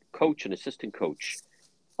coach and assistant coach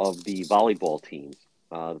of the volleyball team.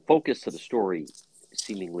 The focus of the story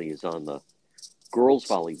seemingly is on the girls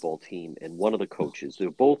volleyball team, and one of the coaches.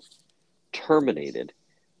 They're both terminated.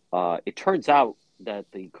 It turns out that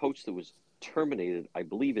the coach that was terminated, I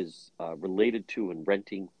believe, is related to and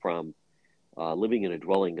renting from living in a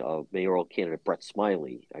dwelling of mayoral candidate Brett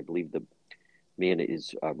Smiley. I believe the man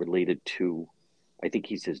is related to, I think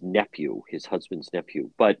he's his nephew, his husband's nephew.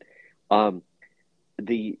 But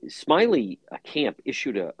the Smiley camp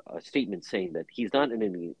issued a statement saying that he's not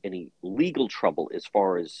in any legal trouble as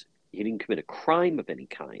far as he didn't commit a crime of any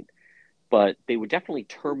kind, but they were definitely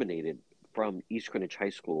terminated from East Greenwich High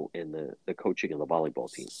School in the coaching of the volleyball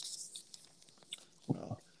team.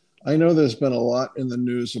 Well, I know there's been a lot in the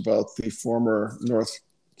news about the former North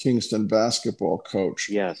Kingston basketball coach.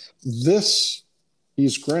 Yes. This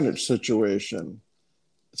East Greenwich situation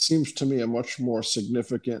seems to me a much more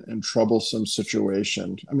significant and troublesome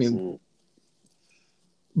situation. I mean,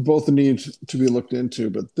 both need to be looked into,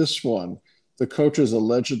 but this one, the coaches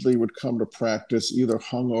allegedly would come to practice either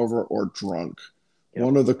hungover or drunk. Yep.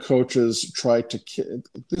 One of the coaches tried to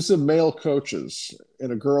these are male coaches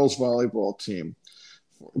in a girls' volleyball team,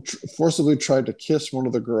 forcibly tried to kiss one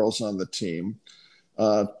of the girls on the team,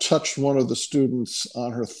 touched one of the students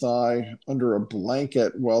on her thigh under a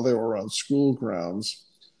blanket while they were on school grounds,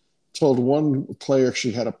 told one player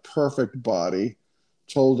she had a perfect body,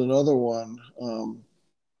 told another one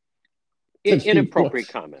inappropriate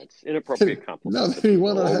comments, inappropriate compliments,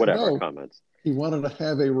 comments. He wanted to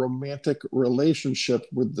have a romantic relationship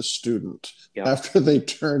with the student after they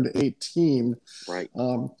turned 18. Right.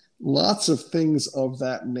 Lots of things of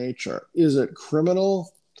that nature. Is it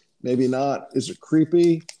criminal? Maybe not. Is it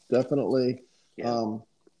creepy? Definitely. Yeah.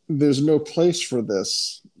 There's no place for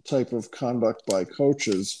this type of conduct by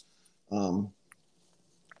coaches in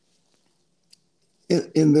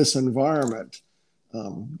this environment.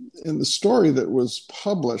 In the story that was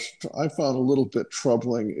published, I found a little bit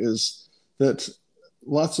troubling is that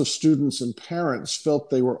lots of students and parents felt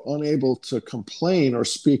they were unable to complain or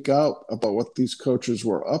speak out about what these coaches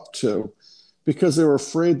were up to because they were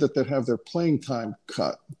afraid that they'd have their playing time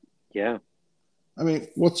cut. Yeah. I mean,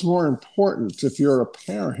 what's more important if you're a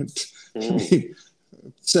parent? I mean,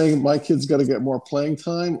 saying my kid's got to get more playing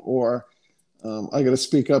time, or I got to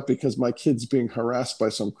speak up because my kid's being harassed by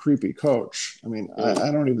some creepy coach. I mean,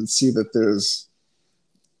 I don't even see that there's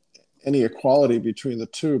any equality between the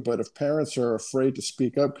two. But if parents are afraid to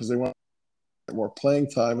speak up because they want more playing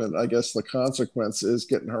time, and I guess the consequence is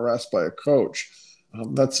getting harassed by a coach,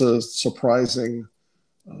 that's a surprising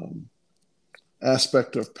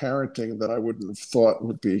aspect of parenting that I wouldn't have thought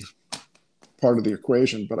would be part of the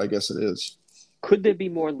equation, but I guess it is. Could there be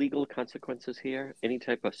more legal consequences here? Any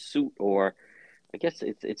type of suit, or I guess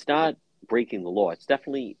it's not breaking the law. It's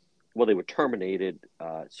definitely, well, they were terminated.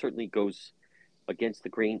 Certainly goes against the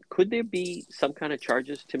grain. Could there be some kind of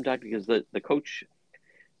charges, Tim Dodd? Because the coach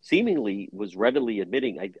seemingly was readily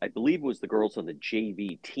admitting, I believe it was the girls on the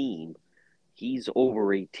JV team. He's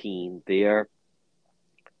over 18. They're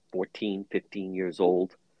 14, 15 years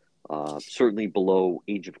old, certainly below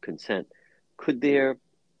age of consent. Could there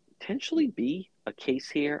potentially be a case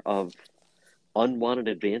here of unwanted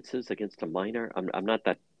advances against a minor? I'm not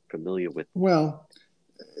that familiar with. Well,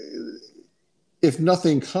 if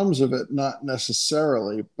nothing comes of it, not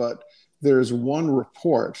necessarily, but there's one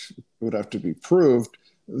report, it would have to be proved,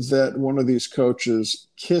 that one of these coaches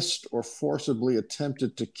kissed or forcibly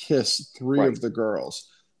attempted to kiss three of the girls.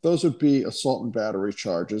 Those would be assault and battery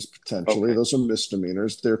charges, potentially. Okay. Those are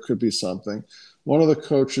misdemeanors. There could be something. One of the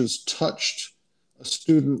coaches touched a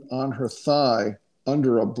student on her thigh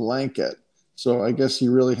under a blanket. So I guess he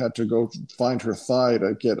really had to go find her thigh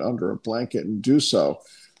to get under a blanket and do so.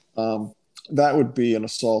 That would be an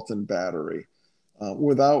assault and battery.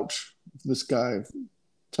 Without this guy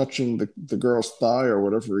touching the girl's thigh or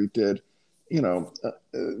whatever he did,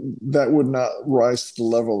 that would not rise to the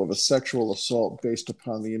level of a sexual assault based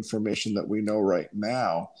upon the information that we know right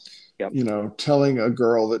now. Yep. Telling a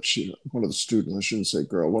girl that one of the students, I shouldn't say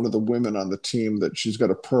girl, one of the women on the team that she's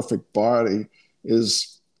got a perfect body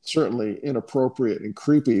is certainly inappropriate and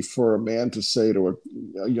creepy for a man to say to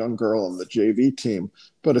a young girl on the JV team,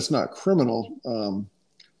 but it's not criminal.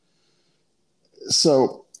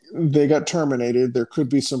 So they got terminated. There could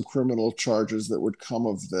be some criminal charges that would come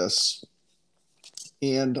of this.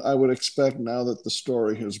 And I would expect now that the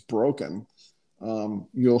story has broken,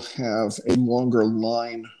 you'll have a longer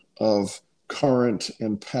line of current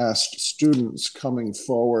and past students coming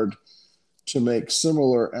forward to make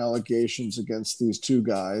similar allegations against these two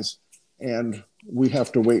guys. And we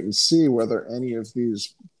have to wait and see whether any of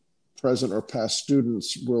these present or past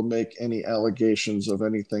students will make any allegations of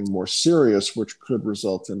anything more serious, which could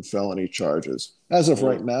result in felony charges. As of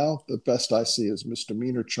right now, the best I see is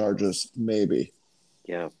misdemeanor charges, maybe.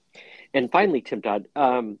 Yeah. And finally, Tim Dodd,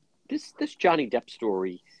 this Johnny Depp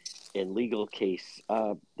story and legal case,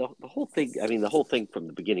 the whole thing, I mean, the whole thing from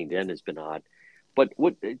the beginning to end has been odd. But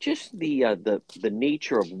what just the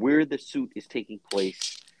nature of where the suit is taking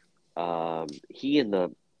place, he and I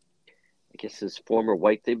guess his former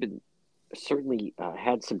wife, they've been certainly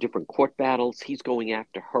had some different court battles. He's going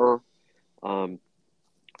after her.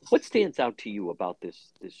 What stands out to you about this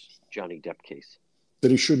Johnny Depp case?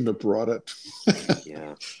 That he shouldn't have brought it.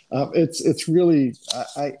 Yeah. It's really,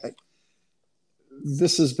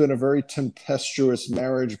 this has been a very tempestuous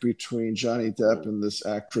marriage between Johnny Depp and this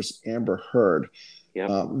actress Amber Heard.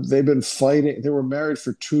 Yeah. They've been fighting. They were married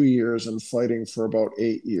for 2 years and fighting for about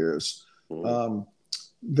 8 years.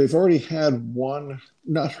 They've already had one,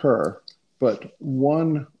 not her, but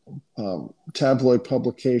one tabloid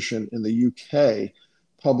publication in the UK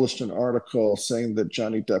published an article saying that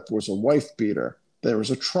Johnny Depp was a wife beater. There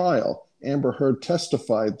was a trial. Amber Heard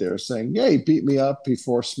testified there saying, yeah, he beat me up, he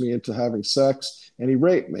forced me into having sex, and he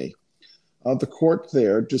raped me. The court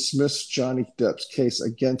there dismissed Johnny Depp's case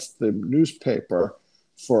against the newspaper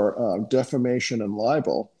for defamation and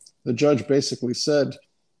libel. The judge basically said,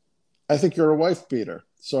 I think you're a wife beater.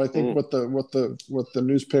 So I think what the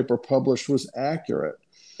newspaper published was accurate.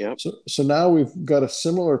 Yep. So now we've got a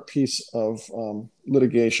similar piece of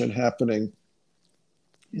litigation happening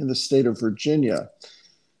in the state of Virginia.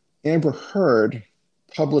 Amber Heard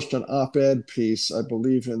published an op-ed piece, I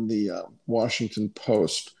believe, in the Washington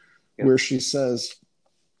Post, where she says,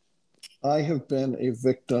 I have been a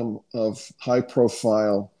victim of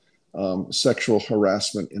high-profile sexual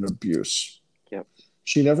harassment and abuse. Yep.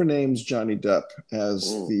 She never names Johnny Depp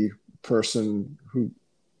as the person who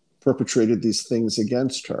perpetrated these things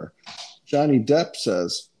against her. Johnny Depp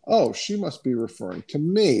says, oh, she must be referring to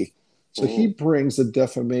me. So he brings a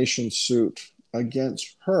defamation suit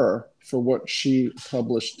against her for what she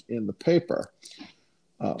published in the paper.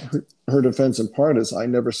 Her defense in part is, I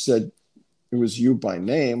never said it was you by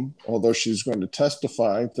name, although she's going to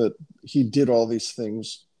testify that he did all these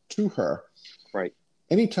things to her. Right.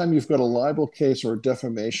 Anytime you've got a libel case or a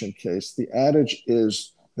defamation case, the adage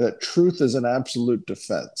is that truth is an absolute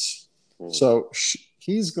defense. So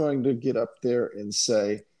he's going to get up there and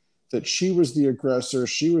say that she was the aggressor,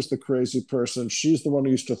 she was the crazy person, she's the one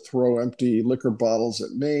who used to throw empty liquor bottles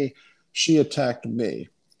at me, she attacked me.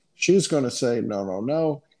 She's going to say,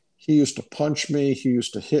 no, he used to punch me, he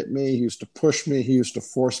used to hit me, he used to push me, he used to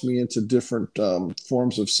force me into different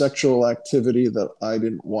forms of sexual activity that I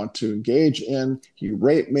didn't want to engage in, he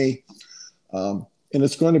raped me. And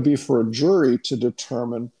it's going to be for a jury to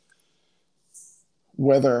determine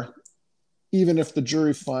whether, even if the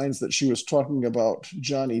jury finds that she was talking about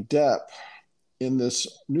Johnny Depp in this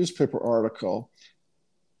newspaper article,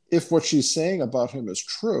 if what she's saying about him is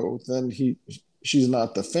true, then she's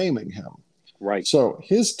not defaming him. Right. So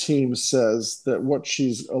his team says that what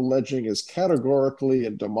she's alleging is categorically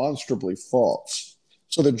and demonstrably false.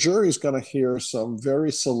 So the jury's going to hear some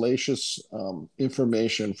very salacious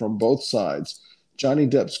information from both sides. Johnny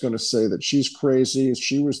Depp's going to say that she's crazy,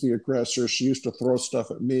 she was the aggressor, she used to throw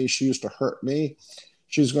stuff at me, she used to hurt me.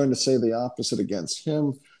 She's going to say the opposite against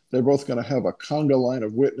him. They're both going to have a conga line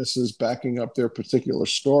of witnesses backing up their particular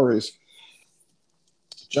stories.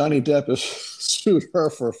 Johnny Depp has sued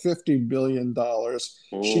her for $50 billion.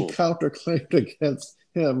 She counterclaimed against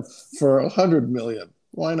him for $100 million.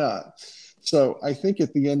 Why not? So I think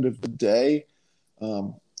at the end of the day,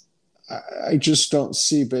 I just don't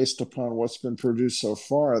see, based upon what's been produced so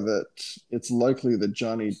far, that it's likely that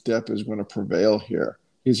Johnny Depp is going to prevail here.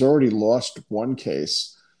 He's already lost one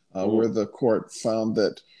case where the court found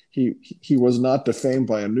that he was not defamed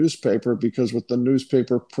by a newspaper because what the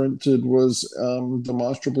newspaper printed was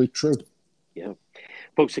demonstrably true. Yeah.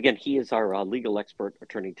 Folks, again, he is our legal expert,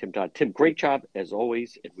 attorney Tim Dodd. Tim, great job as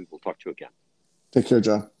always, and we will talk to you again. Take care,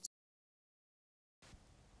 John.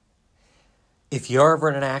 If you're ever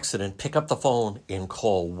in an accident, pick up the phone and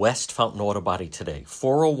call West Fountain Auto Body today,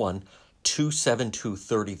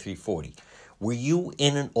 401-272-3340. Were you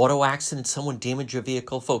in an auto accident, someone damaged your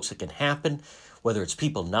vehicle? Folks, it can happen, whether it's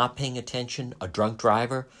people not paying attention, a drunk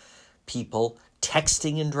driver, people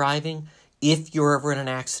texting and driving. If you're ever in an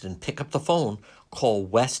accident, pick up the phone, call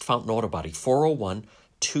West Fountain Auto Body,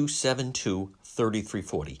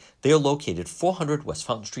 401-272-3340. They are located 400 West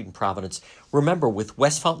Fountain Street in Providence. Remember, with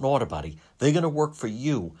West Fountain Auto Body, they're going to work for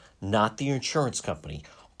you, not the insurance company.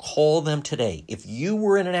 Call them today. If you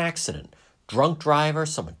were in an accident, drunk driver,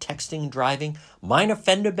 someone texting and driving, minor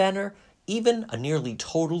fender bender, even a nearly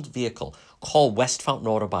totaled vehicle. Call West Fountain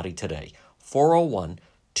Auto Body today,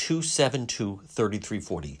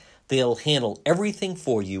 401-272-3340. They'll handle everything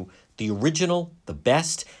for you, the original, the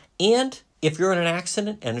best, and if you're in an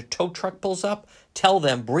accident and a tow truck pulls up, tell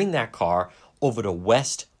them bring that car over to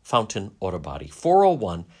West Fountain Auto Body,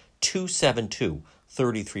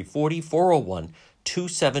 401-272-3340,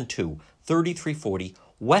 401-272-3340,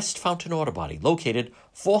 West Fountain Auto Body, located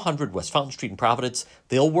 400 West Fountain Street in Providence.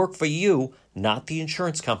 They'll work for you, not the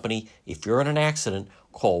insurance company. If you're in an accident,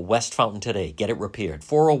 call West Fountain today. Get it repaired,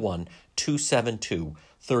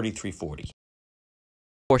 401-272-3340.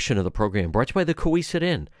 Portion of the program brought to you by the Coesit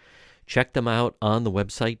Inn. Check them out on the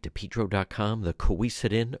website, DePietro.com. The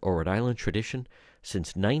Coesit Inn, or Rhode Island tradition, since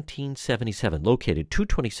 1977, located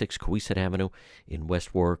 226 Coesit Avenue in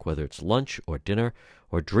West Warwick. Whether it's lunch or dinner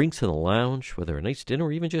or drinks in the lounge, whether a nice dinner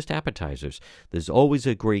or even just appetizers, there's always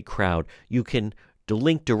a great crowd. You can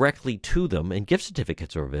link directly to them, and gift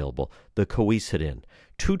certificates are available. The Coesit Inn,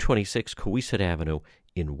 226 Coesit Avenue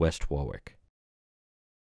in West Warwick.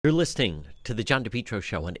 You're listening to the John DePietro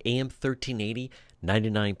Show on AM 1380,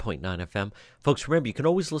 99.9 FM. Folks, remember, you can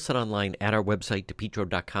always listen online at our website,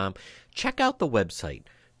 DePietro.com. Check out the website,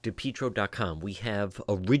 DePietro.com. We have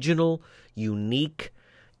original, unique,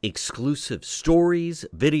 exclusive stories,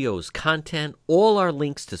 videos, content, all our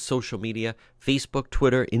links to social media, Facebook,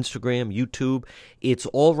 Twitter, Instagram, YouTube. It's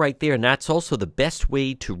all right there, and that's also the best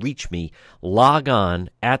way to reach me. Log on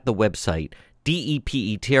at the website,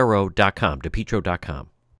 DePietro.com, DePietro.com.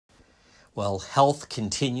 Well, health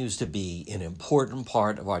continues to be an important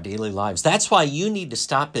part of our daily lives. That's why you need to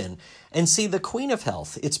stop in and see the Queen of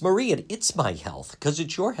Health. It's Marie at It's My Health, because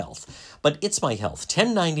it's your health. But It's My Health,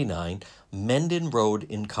 1099 Menden Road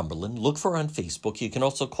in Cumberland. Look for her on Facebook. You can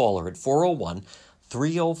also call her at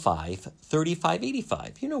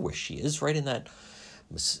 401-305-3585. You know where she is, right in that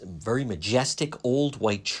very majestic old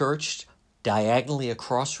white church diagonally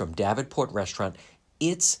across from Davenport Restaurant.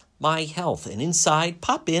 It's My Health. And inside,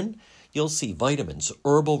 pop in. You'll see vitamins,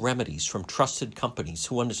 herbal remedies from trusted companies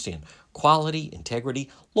who understand quality, integrity,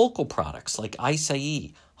 local products like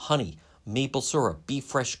acai, honey, maple syrup, beef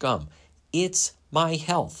fresh gum. It's My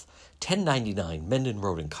Health. 1099 Menden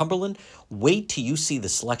Road in Cumberland. Wait till you see the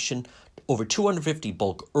selection. Over 250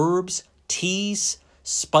 bulk herbs, teas,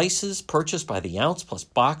 spices purchased by the ounce, plus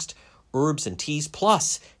boxed herbs and teas,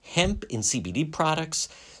 plus hemp and CBD products.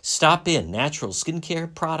 Stop in. Natural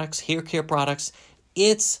skincare products, hair care products.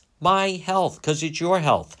 It's My Health, because it's your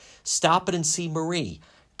health. Stop it and see Marie,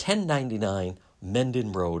 1099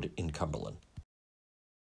 Menden Road in Cumberland.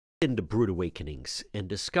 Into Brewed Awakenings and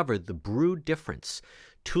discover the Brewed Difference.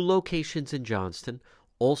 2 locations in Johnston,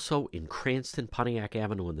 also in Cranston, Pontiac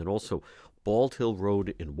Avenue, and then also Bald Hill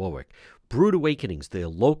Road in Warwick. Brewed Awakenings, they're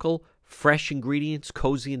local, fresh ingredients,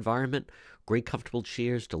 cozy environment, great comfortable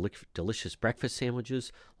chairs, delicious breakfast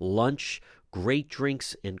sandwiches, lunch, great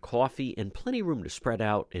drinks and coffee, and plenty of room to spread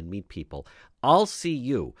out and meet people. I'll see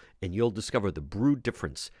you, and you'll discover the Brewed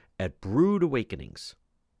Difference at Brewed Awakenings.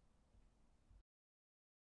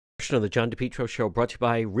 Portion of the John DePietro Show brought to you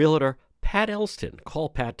by Realtor Pat Elston. Call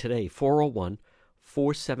Pat today,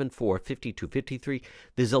 401-474-5253.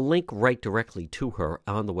 There's a link right directly to her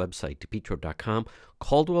on the website, DePietro.com.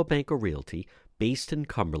 Caldwell Banker Realty, based in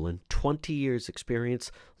Cumberland, 20 years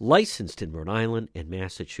experience, licensed in Rhode Island and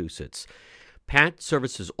Massachusetts. Pat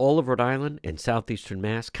services all of Rhode Island and southeastern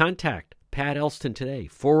Mass. Contact Pat Elston today,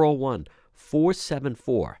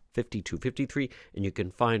 401-474-5253, and you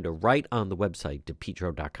can find her right on the website,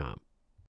 DePietro.com.